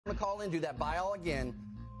to call in, do that buy all again.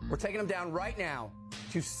 We're taking them down right now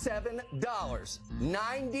to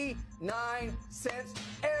 $7.99.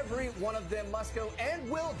 Every one of them must go and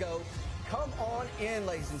will go. Come on in,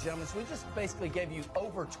 ladies and gentlemen. So we just basically gave you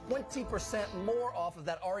over 20% more off of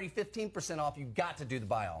that already 15% off. You've got to do the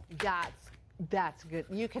buy all. That's good.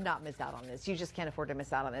 You cannot miss out on this. You just can't afford to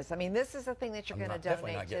miss out on this. I mean, this is the thing that you're going to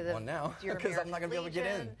donate to the one now to your because I'm not going to be able to get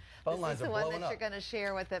in. Phone lines are blowing up. This is the one that you're going to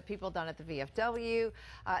share with the people down at the VFW.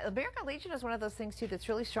 American Legion is one of those things too that's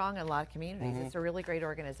really strong in a lot of communities. It's a really great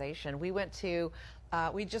organization. We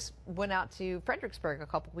just went out to Fredericksburg a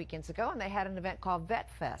couple weekends ago, and they had an event called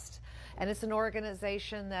Vet Fest, and it's an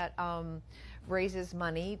organization that raises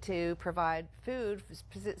money to provide food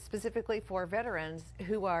specifically for veterans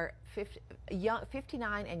who are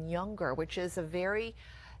 59 and younger, which is a very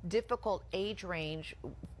difficult age range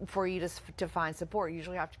for you to find support. You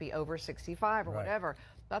usually have to be over 65 or whatever.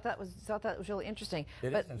 Thought that was really interesting.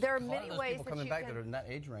 But there are many ways that coming you back can, that are in that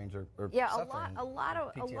age range or a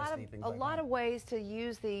lot of ways to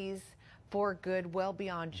use these for good, well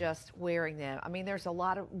beyond just wearing them. I mean, there's a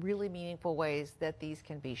lot of really meaningful ways that these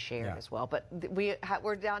can be shared as well. But we're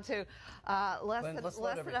down to less than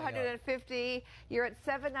 150. You're at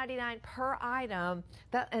 $7.99 per item.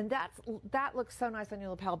 That looks so nice on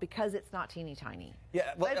your lapel because it's not teeny tiny.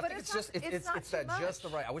 Yeah, well, I think it's just the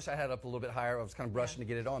right. I wish I had it up a little bit higher. I was kind of brushing to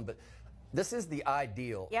get it on, but this is the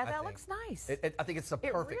ideal. Yeah, that looks nice. I think it's the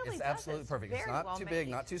perfect. It's absolutely perfect. It's not too big,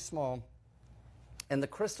 not too small. And the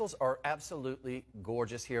crystals are absolutely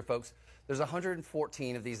gorgeous here, folks. There's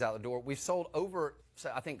 114 of these out the door. We've sold over,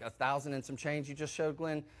 I think, 1,000 and some change you just showed,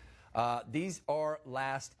 Glenn. These are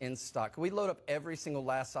last in stock. Can we load up every single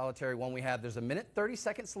last solitary one we have? There's a minute, 30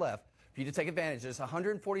 seconds left for you to take advantage. There's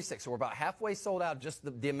 146, so we're about halfway sold out, just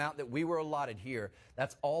the amount that we were allotted here.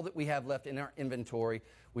 That's all that we have left in our inventory.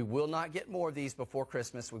 We will not get more of these before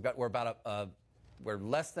Christmas. We're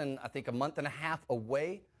less than, I think, a month and a half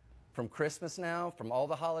away from Christmas now, from all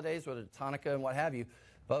the holidays, whether it's Hanukkah and what have you.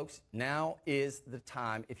 Folks, now is the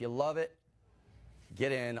time. If you love it,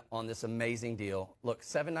 get in on this amazing deal. Look,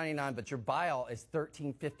 $7.99, but your buy-all is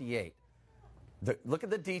 $13.58. Look at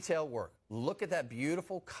the detail work. Look at that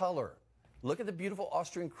beautiful color. Look at the beautiful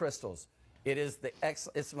Austrian crystals. It is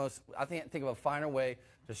it's the most, I can't think of a finer way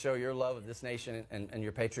to show your love of this nation and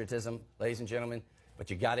your patriotism, ladies and gentlemen. But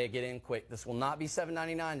you got to get in quick. This will not be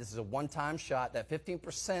 $7.99. This is a one-time shot. That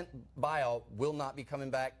 15% buy-all will not be coming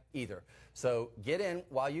back either. So get in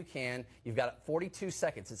while you can. You've got 42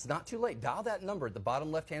 seconds. It's not too late. Dial that number at the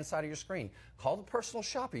bottom left-hand side of your screen. Call the personal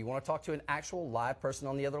shopper. You want to talk to an actual live person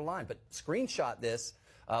on the other line. But screenshot this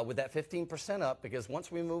with that 15% up, because once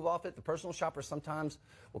we move off it, the personal shopper sometimes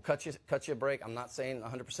will cut you a break. I'm not saying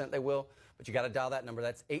 100% they will, but you got to dial that number.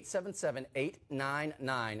 That's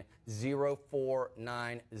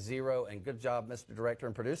 877-899-0490. And good job, Mr. Director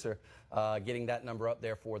and Producer, getting that number up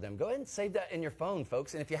there for them. Go ahead and save that in your phone,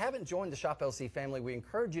 folks. And if you haven't joined the Shop LC family, we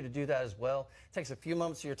encourage you to do that as well. It takes a few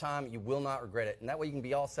moments of your time. You will not regret it. And that way you can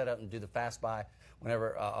be all set up and do the fast buy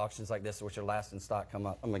whenever auctions like this, which are last in stock, come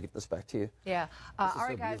up. I'm going to get this back to you. Yeah. All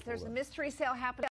right, guys, there's a mystery sale happening.